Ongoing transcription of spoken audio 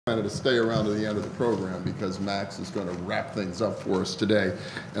To stay around to the end of the program because Max is going to wrap things up for us today,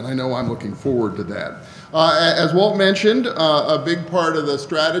 and I know I'm looking forward to that. As Walt mentioned, a big part of the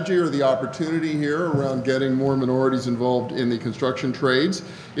strategy or the opportunity here around getting more minorities involved in the construction trades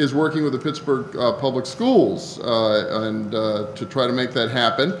is working with the Pittsburgh Public Schools to try to make that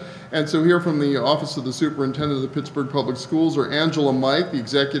happen. And so here from the Office of the Superintendent of the Pittsburgh Public Schools are Angela Mike, the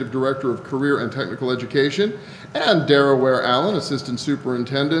Executive Director of Career and Technical Education, and Dara Ware Allen, Assistant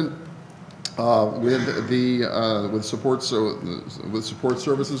Superintendent with support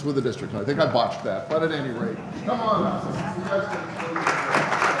services with the district. I think I botched that, but at any rate, come on up.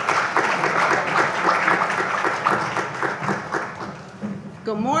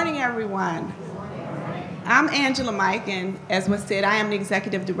 Good morning, everyone. I'm Angela Mike, and as was said, I am the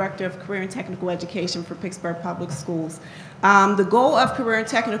Executive Director of Career and Technical Education for Pittsburgh Public Schools. The goal of Career and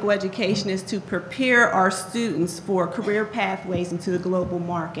Technical Education is to prepare our students for career pathways into the global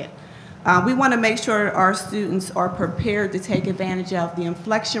market. We want to make sure our students are prepared to take advantage of the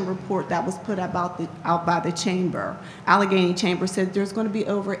inflection report that was put out by the Chamber. Allegheny Chamber said there's going to be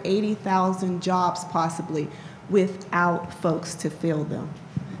over 80,000 jobs possibly without folks to fill them.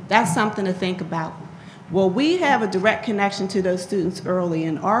 That's something to think about. Well, we have a direct connection to those students early,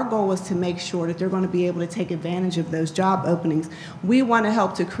 and our goal is to make sure that they're going to be able to take advantage of those job openings. We want to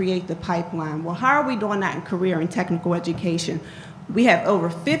help to create the pipeline. Well, how are we doing that in career and technical education? We have over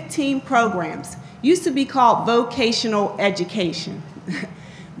 15 programs. Used to be called vocational education.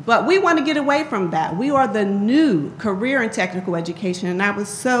 But we want to get away from that. We are the new career and technical education, and I was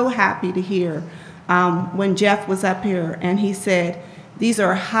so happy to hear when Jeff was up here and he said, these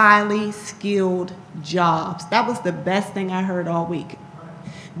are highly skilled jobs. That was the best thing I heard all week.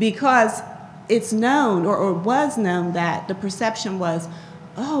 Because it's known, or was known, that the perception was,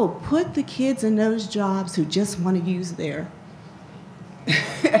 oh, put the kids in those jobs who just want to use their.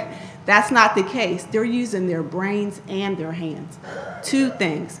 That's not the case. They're using their brains and their hands. Two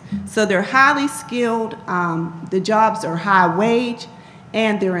things. So they're highly skilled, the jobs are high wage,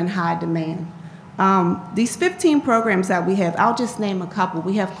 and they're in high demand. These 15 programs that we have, I'll just name a couple.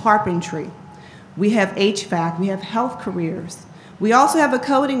 We have carpentry, we have HVAC, we have health careers. We also have a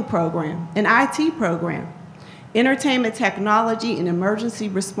coding program, an IT program, entertainment technology and emergency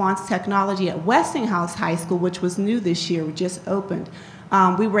response technology at Westinghouse High School, which was new this year, we just opened.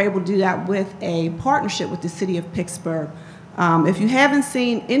 We were able to do that with a partnership with the city of Pittsburgh. If you haven't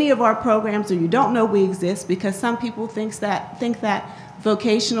seen any of our programs or you don't know we exist, because some people think that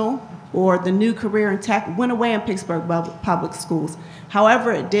vocational or the new career in tech went away in Pittsburgh Public Schools.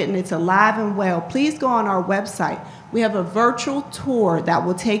 However, it didn't. It's alive and well. Please go on our website. We have a virtual tour that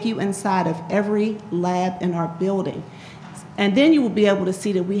will take you inside of every lab in our building. And then you will be able to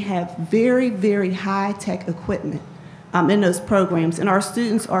see that we have very, very high-tech equipment in those programs, and our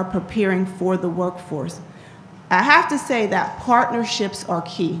students are preparing for the workforce. I have to say that partnerships are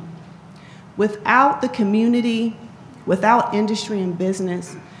key. Without the community, without industry and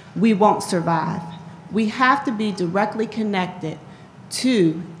business, we won't survive. We have to be directly connected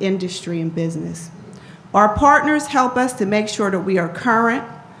to industry and business. Our partners help us to make sure that we are current.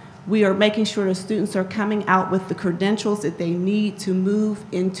 We are making sure the students are coming out with the credentials that they need to move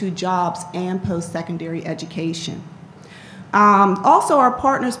into jobs and post-secondary education. Also, our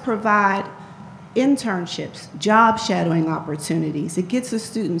partners provide internships, job shadowing opportunities. It gets the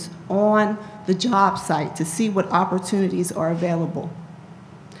students on the job site to see what opportunities are available.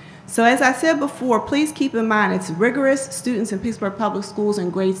 So as I said before, please keep in mind it's rigorous. Students in Pittsburgh Public Schools in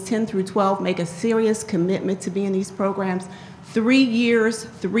grades 10 through 12 make a serious commitment to be in these programs. 3 years,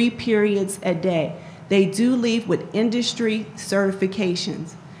 3 periods a day. They do leave with industry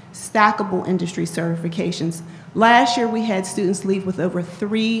certifications, stackable industry certifications. Last year we had students leave with over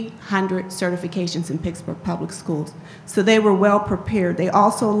 300 certifications in Pittsburgh Public Schools. So they were well prepared. They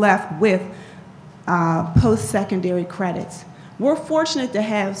also left with post-secondary credits. We're fortunate to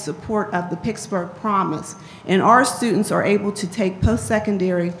have support of the Pittsburgh Promise, and our students are able to take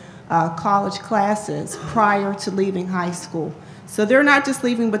post-secondary college classes prior to leaving high school. So they're not just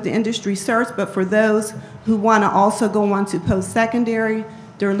leaving with the industry certs, but for those who want to also go on to post-secondary,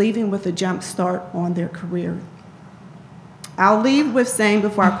 they're leaving with a jump start on their career. I'll leave with saying,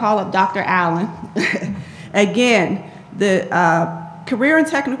 before I call up Dr. Allen, again, the career and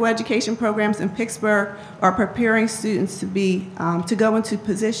technical education programs in Pittsburgh are preparing students to go into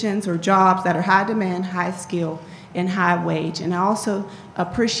positions or jobs that are high demand, high skill, and high wage. And I also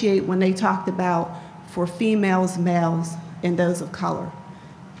appreciate when they talked about for females, males, and those of color.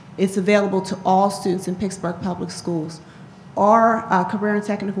 It's available to all students in Pittsburgh Public Schools. Our career and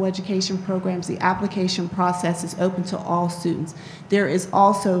technical education programs, the application process is open to all students. There is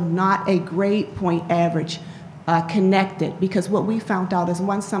also not a grade point average connected, because what we found out is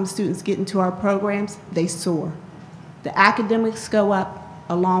once some students get into our programs, they soar. The academics go up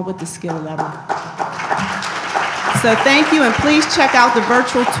along with the skill level. So thank you, and please check out the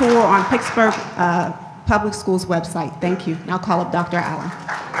virtual tour on Pittsburgh Public Schools website. Thank you. Now I'll call up Dr. Allen.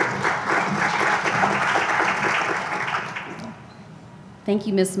 Thank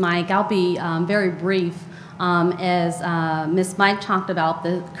you, Ms. Mike. I'll be very brief. As Ms. Mike talked about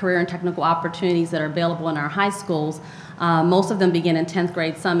the career and technical opportunities that are available in our high schools, most of them begin in 10th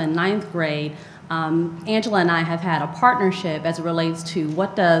grade, some in 9th grade. Angela and I have had a partnership as it relates to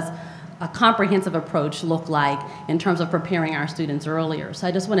what does a comprehensive approach look like in terms of preparing our students earlier. So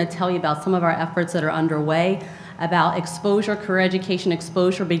I just want to tell you about some of our efforts that are underway about exposure, career education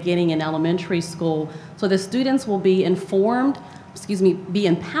exposure beginning in elementary school, so the students will be informed, be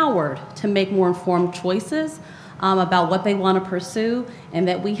empowered to make more informed choices about what they want to pursue, and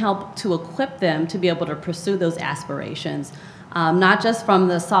that we help to equip them to be able to pursue those aspirations. Not just from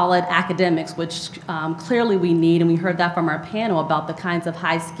the solid academics, which clearly we need, and we heard that from our panel about the kinds of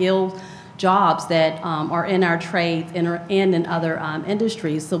high-skilled jobs that are in our trades and in other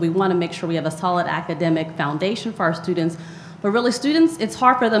industries. So we want to make sure we have a solid academic foundation for our students. But really, students, it's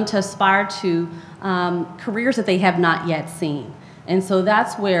hard for them to aspire to careers that they have not yet seen. And so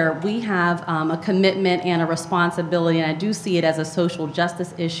that's where we have a commitment and a responsibility, and I do see it as a social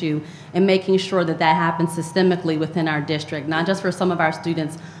justice issue, in making sure that that happens systemically within our district, not just for some of our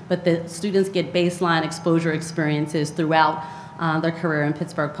students, but that students get baseline exposure experiences throughout their career in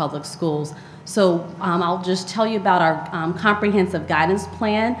Pittsburgh Public Schools. So I'll just tell you about our comprehensive guidance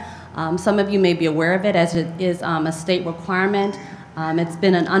plan. Some of you may be aware of it, as it is a state requirement. It's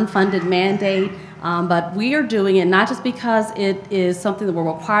been an unfunded mandate. But we are doing it not just because it is something that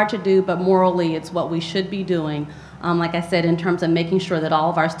we're required to do, but morally it's what we should be doing. Like I said, in terms of making sure that all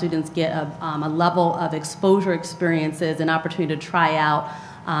of our students get a level of exposure experiences, an opportunity to try out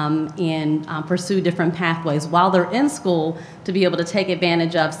and pursue different pathways while they're in school, to be able to take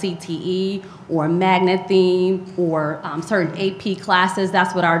advantage of CTE or magnet theme or certain AP classes.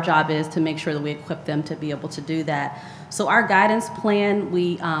 That's what our job is, to make sure that we equip them to be able to do that. So our guidance plan,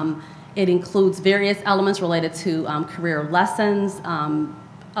 it includes various elements related to career lessons,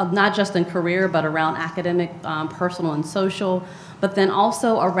 not just in career, but around academic, personal, and social, but then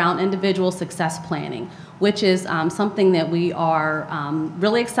also around individual success planning, which is something that we are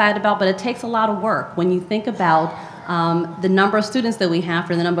really excited about, but it takes a lot of work when you think about the number of students that we have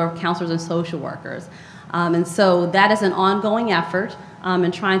for the number of counselors and social workers. And so that is an ongoing effort.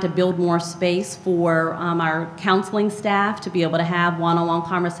 And trying to build more space for our counseling staff to be able to have one-on-one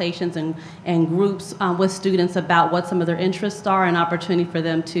conversations and groups with students about what some of their interests are, and opportunity for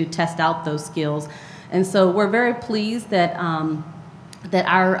them to test out those skills. And so we're very pleased that that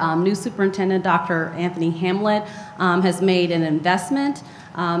our new superintendent, Dr. Anthony Hamlet, has made an investment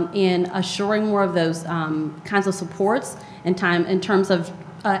in assuring more of those kinds of supports in terms of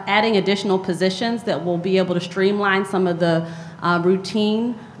adding additional positions that will be able to streamline some of the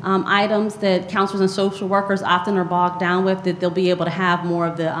routine items that counselors and social workers often are bogged down with, that they'll be able to have more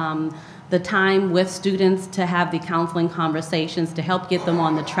of the time with students to have the counseling conversations to help get them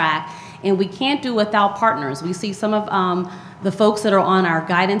on the track. And we can't do without partners. We see some of the folks that are on our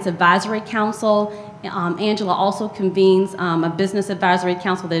Guidance Advisory Council. Angela also convenes a business advisory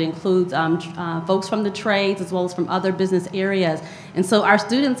council that includes folks from the trades as well as from other business areas. And so our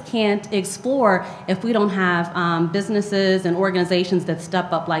students can't explore if we don't have businesses and organizations that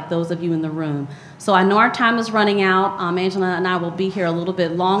step up, like those of you in the room. So I know our time is running out. Angela and I will be here a little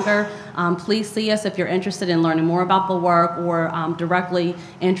bit longer. Please see us if you're interested in learning more about the work, or directly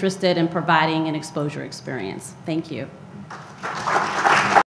interested in providing an exposure experience. Thank you.